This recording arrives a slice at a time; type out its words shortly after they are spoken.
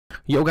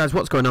Yo guys,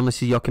 what's going on?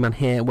 This is Yokiman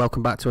here, and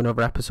welcome back to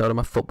another episode of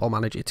my Football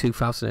Manager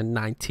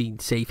 2019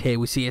 save here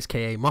with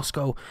CSKA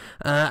Moscow.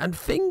 And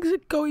things are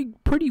going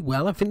pretty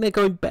well. I think they're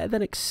going better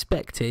than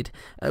expected.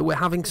 We're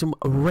having some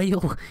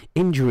real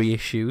injury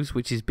issues,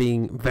 which is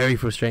being very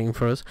frustrating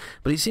for us.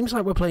 But it seems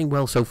like we're playing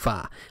well so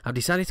far. I've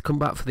decided to come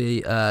back for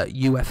the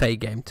UFA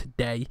game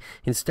today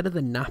instead of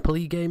the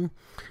Napoli game.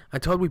 I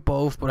told we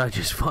both, but I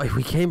just thought if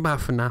we came back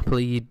for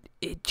Napoli,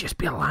 it'd just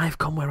be a live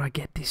con where I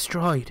get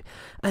destroyed.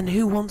 And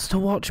who wants to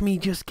watch me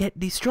just get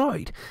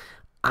destroyed?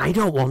 I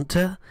don't want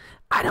to.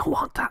 I don't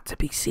want that to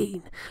be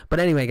seen. But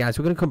anyway, guys,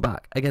 we're going to come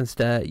back against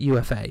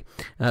UFA.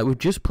 We've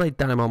just played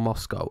Dynamo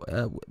Moscow.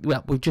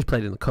 Well, we've just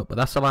played in the Cup, but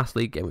that's the last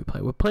league game we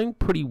played. We're playing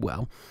pretty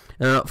well.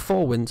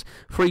 4 wins,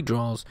 3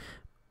 draws.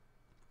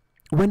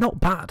 We're not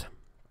bad.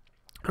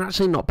 We're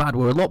actually not bad.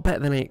 We're a lot better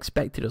than I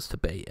expected us to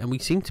be, and we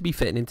seem to be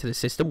fitting into the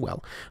system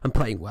well and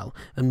playing well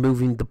and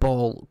moving the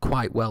ball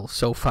quite well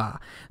so far.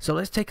 So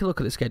let's take a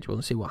look at the schedule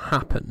and see what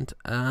happened.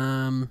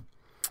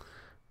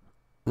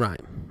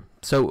 Right.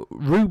 So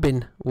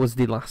Rubin was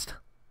the last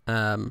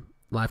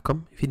live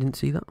com. If you didn't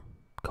see that,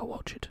 go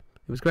watch it.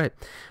 It was great.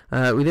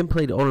 We then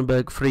played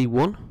Orenburg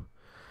 3-1.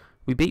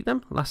 We beat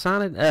them.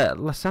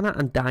 Lasana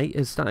and Dai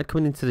has started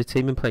coming into the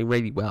team and playing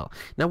really well.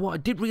 Now, what I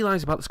did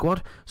realise about the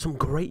squad, some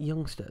great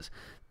youngsters.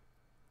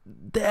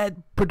 They're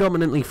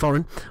predominantly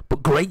foreign,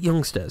 but great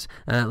youngsters.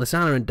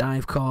 Lasana and Dai,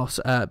 of course,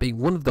 being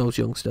one of those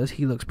youngsters.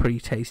 He looks pretty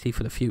tasty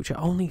for the future.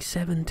 Only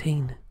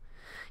 17.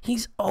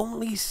 He's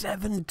only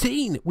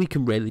 17. We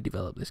can really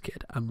develop this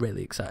kid. I'm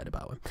really excited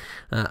about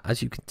him,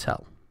 as you can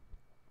tell.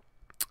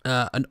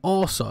 And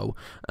also,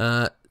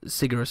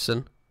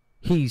 Sigurdsson,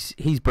 he's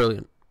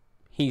brilliant.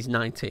 He's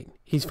 19.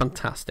 He's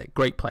fantastic.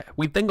 Great player.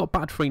 We've then got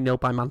bad 3-0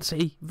 by Man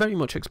City. Very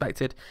much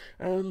expected.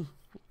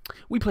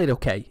 We played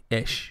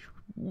okay-ish.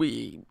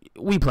 We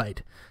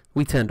played.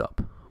 We turned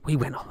up. We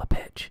went on the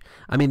pitch.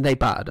 I mean, they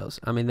battered us.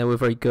 I mean, they were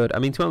very good. I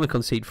mean, to only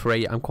concede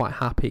 3, I'm quite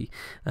happy,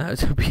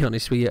 to be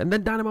honest with you. And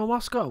then Dynamo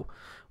Moscow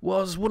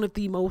was one of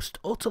the most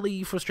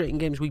utterly frustrating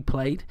games we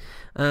played.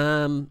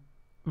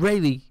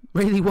 Really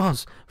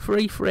was.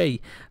 3-3.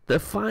 The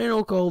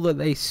final goal that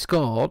they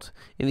scored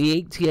in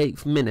the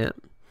 88th minute,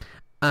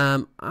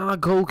 our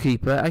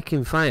goalkeeper,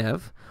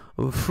 Akinfayev,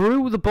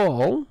 threw the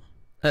ball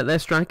at their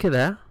striker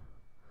there,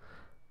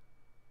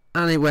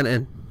 and it went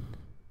in.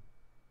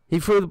 He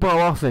threw the ball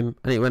off him,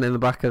 and it went in the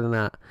back of the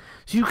net.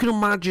 So you can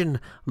imagine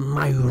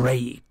my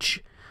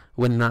rage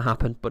when that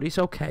happened, but it's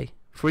okay.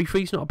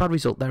 3-3 is not a bad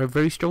result. They're a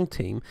very strong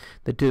team.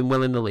 They're doing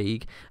well in the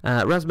league.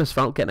 Rasmus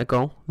Falk getting a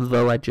goal,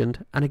 the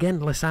legend. And again,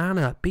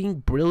 Lasana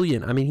being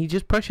brilliant. I mean, he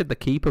just pressured the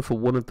keeper for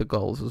one of the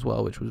goals as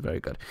well, which was very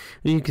good.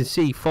 And you can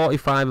see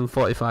 45 and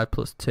 45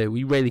 plus 2.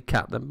 We really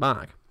capped them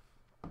back.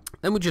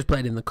 Then we just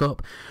played in the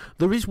Cup.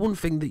 There is one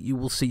thing that you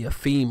will see a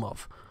theme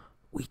of.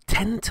 We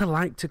tend to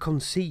like to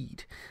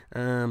concede.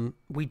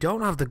 We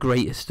don't have the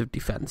greatest of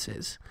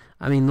defences.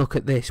 I mean, look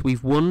at this.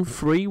 We've won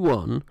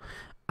 3-1.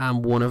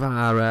 And one of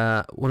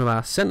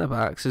our centre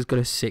backs has got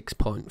a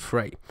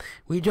 6.3.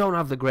 We don't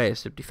have the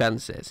greatest of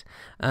defences.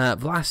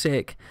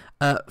 Vlasic,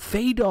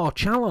 Fedor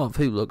Chalov,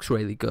 who looks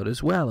really good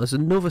as well as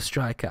another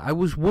striker. I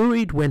was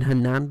worried when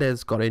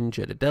Hernandez got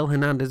injured. Adel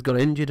Hernandez got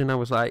injured, and I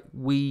was like,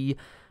 we're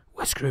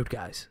screwed,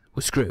 guys.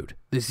 We're screwed.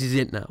 This is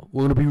it now.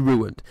 We're going to be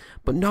ruined.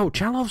 But no,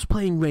 Chalov's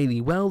playing really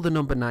well, the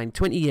number 9,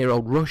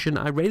 20-year-old Russian.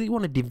 I really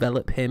want to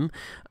develop him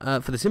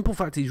for the simple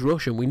fact he's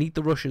Russian. We need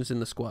the Russians in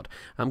the squad.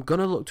 I'm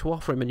going to look to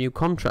offer him a new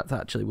contract,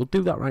 actually. We'll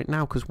do that right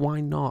now, because why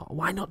not?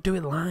 Why not do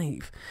it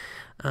live?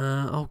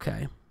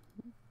 Okay.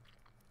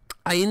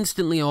 I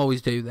instantly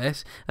always do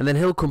this, and then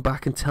he'll come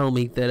back and tell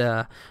me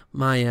that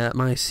my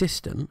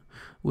assistant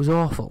was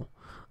awful.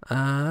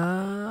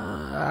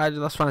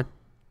 That's fine.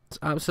 It's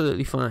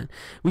absolutely fine.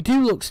 We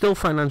do look still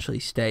financially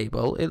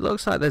stable. It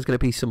looks like there's going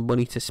to be some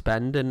money to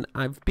spend, and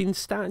I've been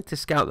starting to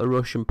scout the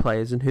Russian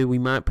players and who we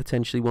might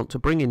potentially want to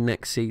bring in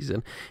next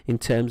season in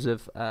terms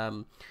of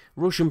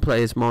Russian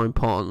players more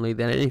importantly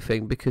than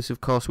anything, because of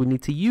course we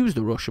need to use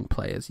the Russian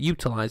players,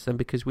 utilise them,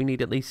 because we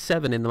need at least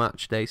 7 in the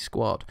matchday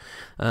squad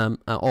at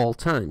all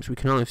times. We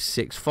can only have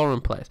 6 foreign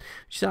players,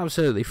 which is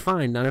absolutely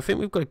fine, and I think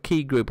we've got a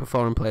key group of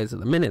foreign players at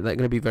the minute that are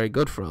going to be very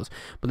good for us.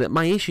 But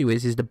my issue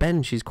is the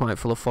bench is quite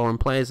full of foreign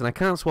players, and I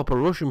can't swap a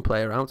Russian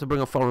player out to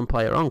bring a foreign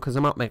player on because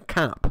I'm at my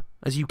cap.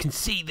 As you can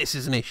see, this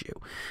is an issue.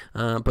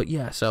 But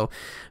yeah, so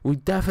we're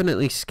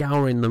definitely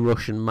scouring the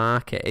Russian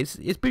market.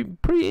 It's been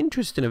pretty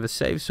interesting of a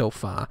save so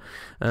far.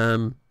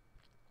 To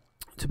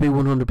be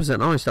 100%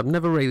 honest, I've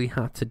never really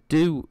had to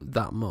do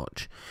that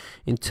much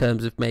in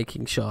terms of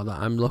making sure that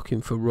I'm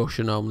looking for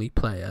Russian-only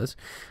players.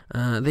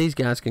 These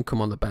guys can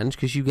come on the bench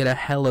because you get a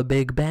hella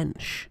big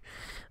bench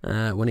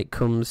when it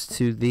comes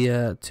to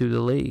the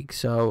league.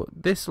 So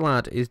this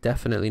lad is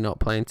definitely not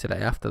playing today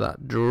after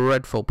that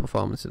dreadful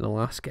performance in the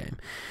last game.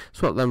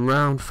 Swap them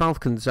round.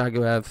 Falcon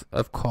Zagoev,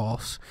 of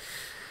course.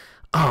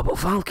 Oh, but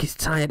Falk is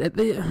tired.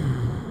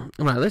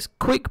 Right, let's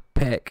quick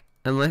pick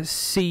and let's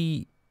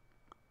see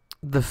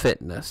the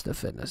fitness. The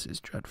fitness is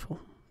dreadful.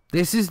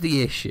 This is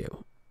the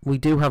issue. We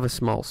do have a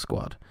small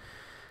squad.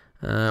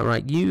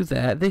 Right, you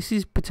there. This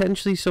is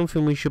potentially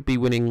something we should be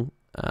winning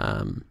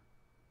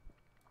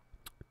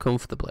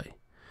comfortably.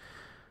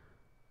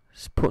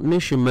 Just put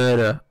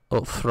Nishimura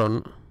up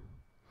front.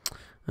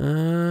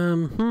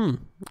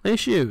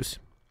 Issues.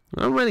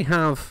 I don't really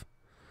have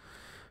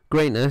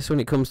greatness when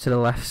it comes to the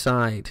left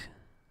side.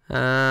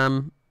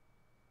 How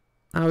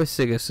is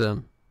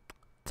Sigurdsson?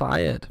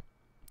 Tired.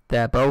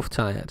 They're both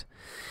tired.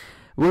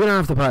 We're going to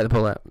have to bite the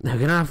bullet. We're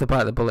going to have to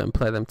bite the bullet and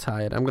play them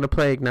tired. I'm going to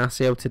play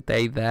Ignacio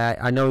today there.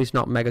 I know he's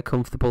not mega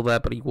comfortable there,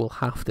 but he will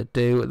have to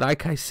do.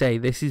 Like I say,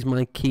 this is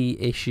my key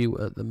issue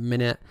at the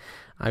minute.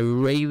 I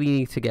really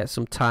need to get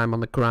some time on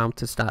the ground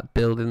to start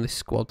building this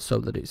squad so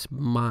that it's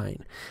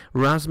mine.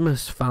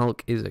 Rasmus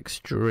Falk is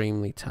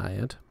extremely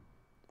tired.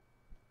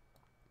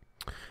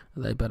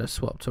 Are they better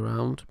swapped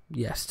around?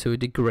 Yes, to a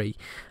degree.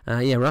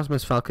 Yeah,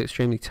 Rasmus Falk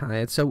extremely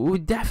tired. So we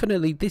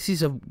definitely this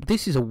is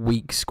a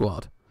weak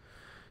squad.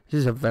 This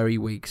is a very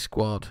weak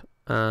squad.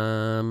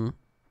 I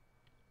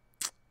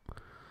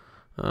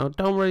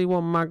don't really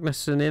want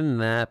Magnussen in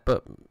there,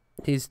 but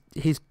his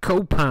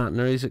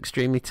co-partner is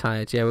extremely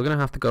tired. Yeah, we're gonna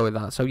have to go with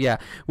that. So yeah,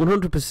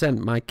 100%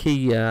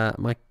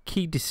 my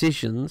key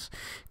decisions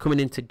coming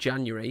into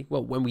January.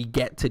 Well, when we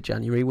get to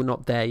January, we're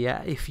not there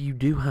yet. If you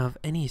do have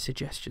any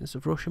suggestions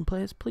of Russian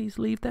players, please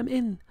leave them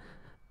in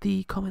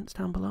the comments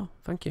down below.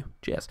 Thank you.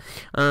 Cheers.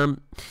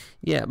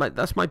 Yeah,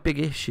 that's my big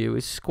issue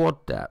is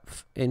squad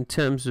depth in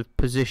terms of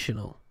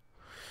positional.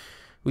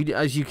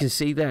 As you can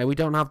see there, we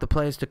don't have the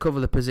players to cover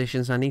the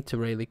positions I need to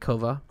really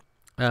cover.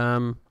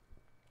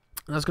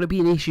 That's going to be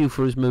an issue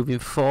for us moving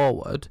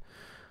forward.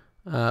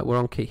 We're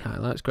on key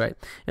highlights, great.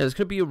 Yeah, it's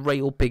going to be a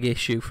real big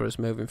issue for us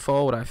moving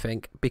forward, I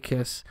think,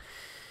 because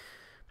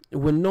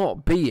we're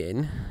not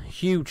being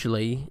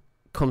hugely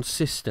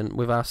consistent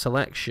with our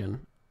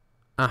selection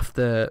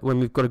after when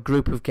we've got a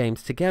group of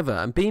games together.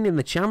 And being in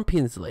the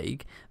Champions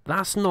League,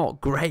 that's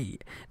not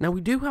great. Now, we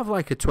do have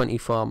like a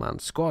 24-man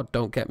squad,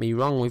 don't get me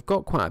wrong. We've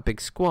got quite a big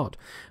squad.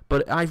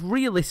 But I've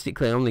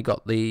realistically only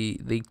got the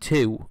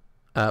two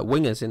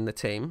wingers in the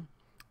team.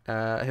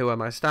 Who are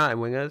my starting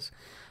wingers?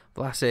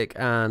 Vlasic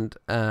and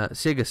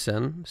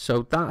Sigurdsson.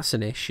 So that's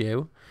an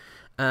issue.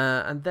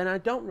 And then I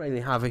don't really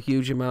have a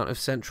huge amount of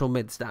central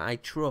mids that I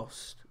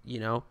trust. You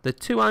know, the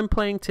two I'm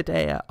playing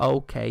today are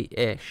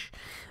okay-ish.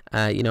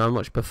 You know, I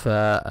much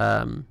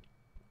prefer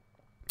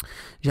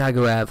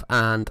Jaguev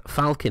and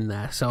Falcon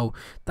there. So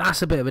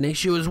that's a bit of an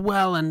issue as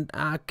well. And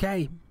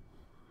okay.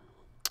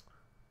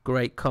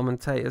 Great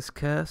commentator's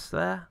curse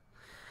there.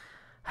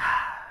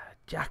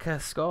 Xhaka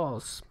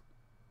scores.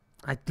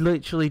 I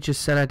literally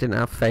just said I didn't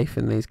have faith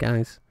in these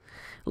guys.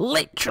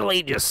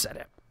 Literally just said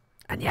it.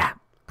 And yeah,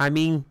 I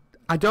mean,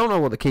 I don't know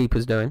what the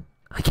keeper's doing.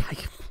 I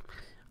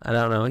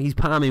don't know. He's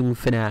palming with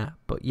thin air.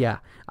 But yeah,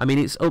 I mean,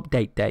 it's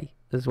update day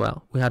as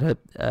well. We had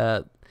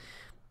a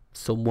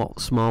somewhat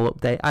small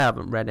update. I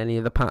haven't read any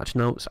of the patch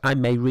notes. I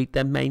may read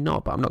them, may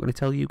not. But I'm not going to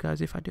tell you guys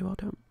if I do or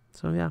don't.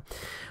 So yeah,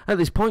 at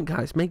this point,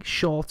 guys, make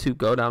sure to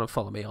go down and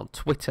follow me on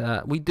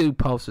Twitter. We do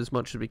post as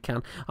much as we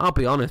can. I'll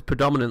be honest,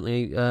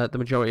 predominantly the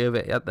majority of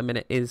it at the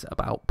minute is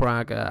about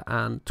Braga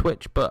and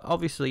Twitch, but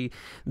obviously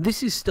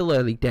this is still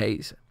early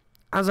days.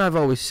 As I've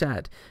always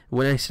said,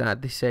 when I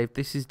started this save,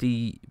 this is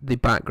the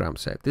background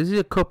save. This is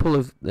a couple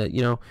of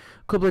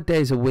couple of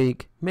days a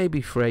week,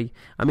 maybe free.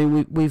 I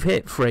mean, we've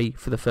hit free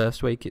for the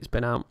first week it's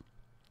been out,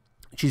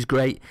 which is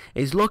great.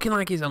 It's looking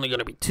like it's only going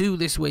to be 2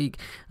 this week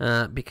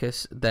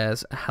because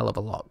there's a hell of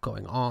a lot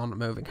going on,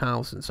 moving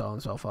house and so on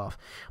and so forth.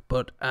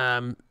 But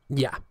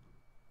yeah,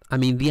 I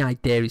mean, the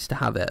idea is to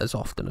have it as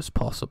often as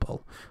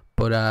possible.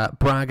 But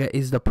Braga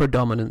is the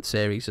predominant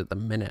series at the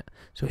minute.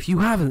 So if you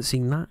haven't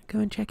seen that, go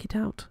and check it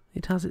out.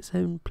 It has its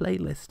own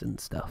playlist and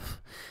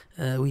stuff.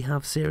 We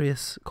have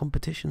serious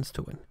competitions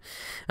to win.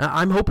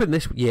 I'm hoping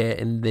this year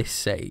in this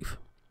save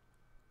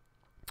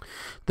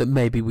that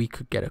maybe we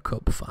could get a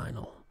cup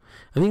final.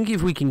 I think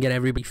if we can get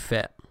everybody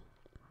fit,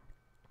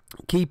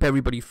 keep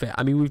everybody fit.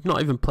 I mean, we've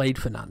not even played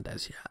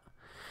Fernandes yet.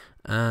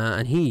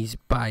 And he's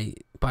by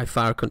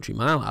far a country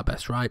mile our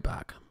best right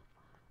back.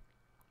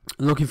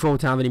 Looking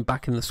forward to having him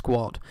back in the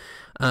squad.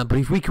 But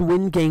if we can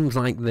win games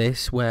like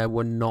this where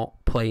we're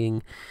not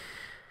playing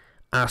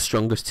our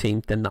strongest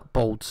team, then that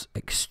bodes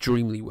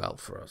extremely well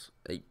for us.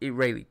 It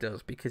really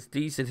does, because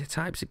these are the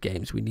types of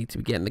games we need to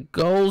be getting the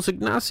goals.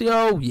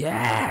 Ignacio,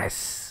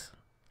 yes!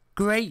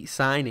 Great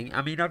signing.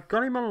 I mean, I've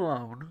got him on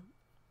loan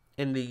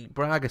in the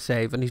Braga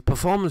save, and his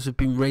performance has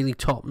been really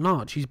top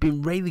notch. He's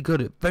been really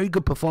good, very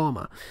good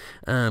performer.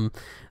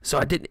 So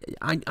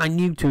I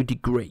knew to a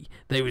degree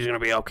that he was going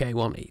to be okay,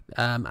 wasn't he?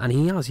 And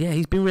he has, yeah,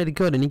 he's been really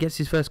good, and he gets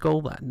his first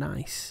goal there.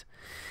 Nice.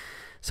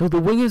 So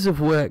the wingers have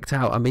worked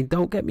out. I mean,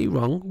 don't get me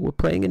wrong, we're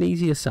playing an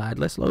easier side.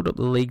 Let's load up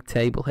the league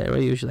table here. I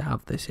usually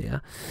have this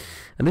here.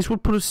 And this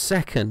would put us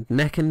second,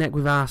 neck and neck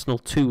with Arsenal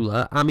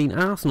Tula. I mean,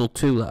 Arsenal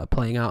Tula are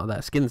playing out of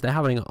their skins. They're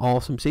having an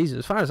awesome season.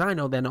 As far as I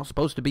know, they're not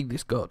supposed to be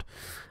this good.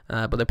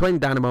 But they're playing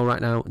Dynamo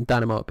right now, and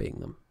Dynamo are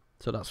beating them.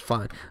 So that's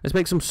fine. Let's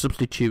make some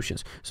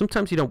substitutions.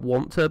 Sometimes you don't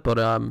want to, but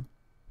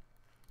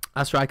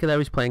our striker there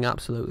is playing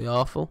absolutely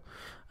awful.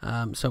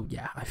 So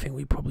yeah, I think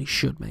we probably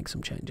should make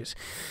some changes.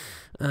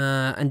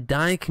 And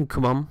Dye can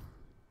come on.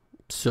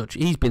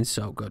 He's been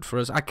so good for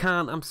us.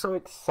 I'm so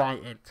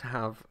excited to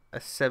have a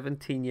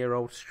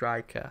 17-year-old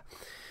striker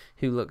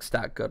who looks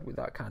that good with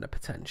that kind of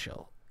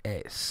potential.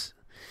 It's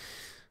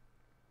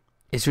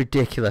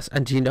ridiculous.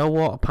 And do you know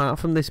what? Apart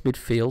from this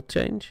midfield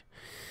change,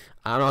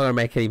 I'm not going to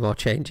make any more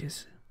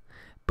changes.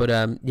 But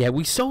yeah,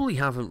 we solely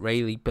haven't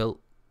really built.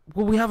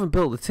 Well, we haven't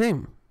built the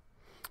team.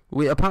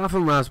 Apart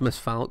from Rasmus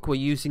Falk, we're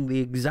using the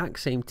exact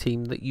same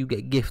team that you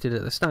get gifted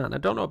at the start. I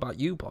don't know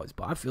about you boys,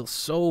 but I feel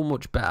so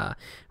much better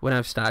when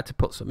I've started to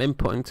put some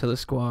input into the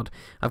squad.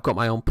 I've got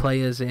my own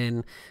players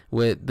in,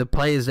 with the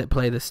players that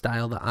play the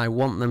style that I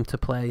want them to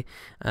play.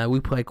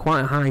 We play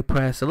quite a high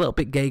press, a little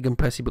bit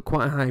gegenpressy, but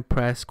quite a high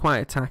press, quite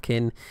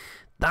attacking.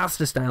 That's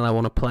the style I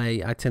want to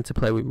play. I tend to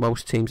play with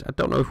most teams. I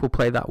don't know if we'll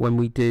play that when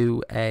we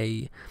do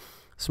a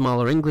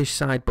smaller English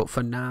side, but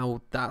for now,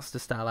 that's the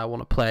style I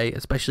want to play,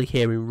 especially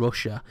here in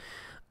Russia.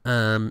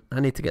 I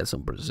need to get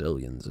some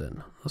Brazilians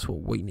in. That's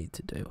what we need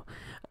to do.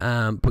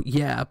 But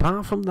yeah,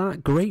 apart from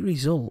that, great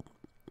result.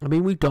 I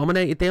mean, we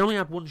dominated. They only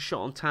had one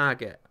shot on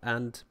target,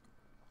 and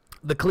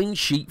the clean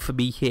sheet for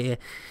me here,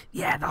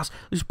 yeah, it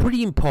was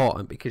pretty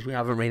important because we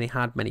haven't really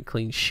had many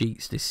clean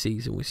sheets this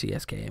season with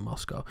CSKA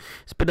Moscow.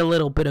 It's been a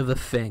little bit of a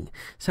thing.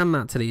 Send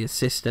that to the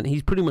assistant.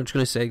 He's pretty much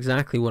going to say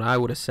exactly what I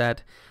would have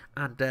said.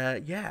 And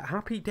yeah,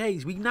 happy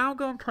days. We now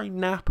go and play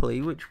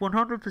Napoli, which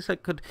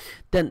 100% could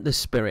dent the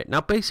spirit.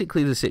 Now,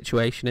 basically, the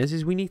situation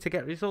is we need to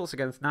get results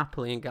against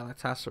Napoli and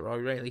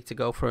Galatasaray, really, to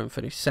go through and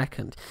finish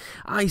second.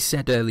 I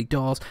said early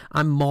doors,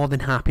 I'm more than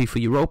happy for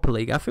Europa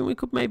League. I think we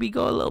could maybe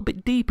go a little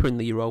bit deeper in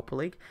the Europa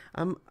League.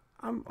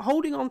 I'm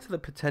holding on to the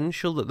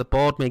potential that the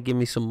board may give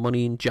me some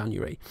money in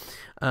January.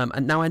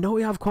 And now I know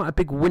we have quite a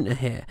big winter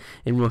here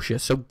in Russia,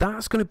 so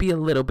that's going to be a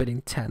little bit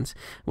intense.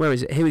 Where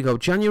is it? Here we go.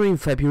 January and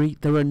February,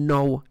 there are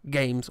no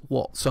games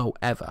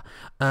whatsoever.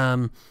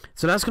 So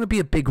that's going to be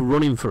a big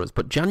run-in for us.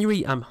 But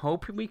January, I'm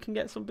hoping we can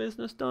get some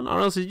business done, or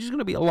else it's just going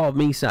to be a lot of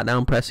me sat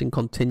down pressing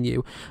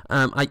continue.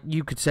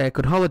 You could say I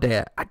could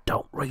holiday. I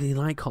don't really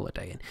like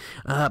holidaying.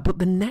 But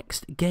the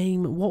next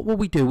game, what will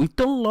we do? We've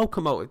done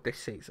Locomotive this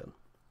season.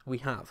 We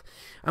have.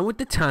 And with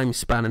the time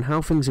span and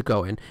how things are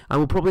going, I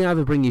will probably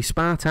either bring you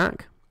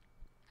Spartak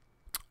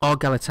or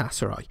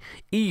Galatasaray.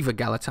 Either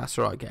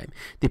Galatasaray game,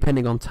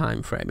 depending on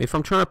time frame. If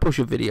I'm trying to push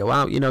a video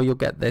out, you'll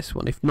get this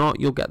one. If not,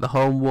 you'll get the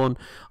home one,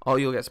 or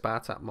you'll get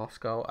Spartak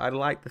Moscow. I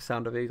like the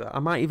sound of either. I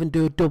might even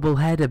do a double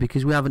header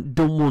because we haven't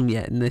done one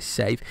yet in this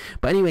save.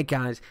 But anyway,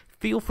 guys,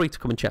 feel free to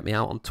come and check me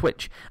out on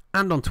Twitch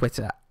and on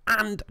Twitter.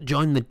 And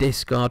join the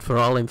Discord for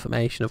all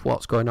information of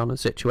what's going on in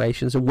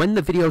situations. And when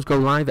the videos go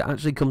live, it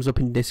actually comes up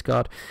in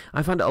Discord.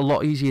 I find it a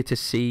lot easier to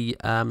see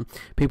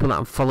people that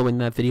I'm following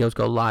their videos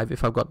go live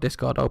if I've got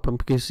Discord open,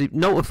 because it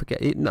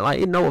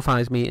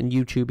notifies me, and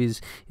YouTube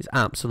is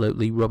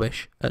absolutely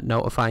rubbish at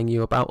notifying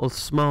you about us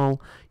small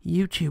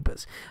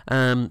YouTubers.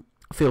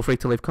 Feel free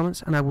to leave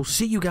comments, and I will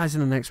see you guys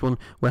in the next one,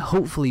 where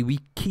hopefully we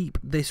keep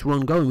this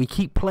run going. We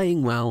keep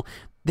playing well.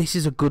 This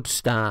is a good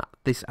start.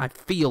 I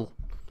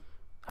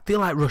feel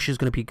like Russia's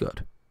going to be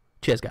good.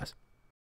 Cheers, guys.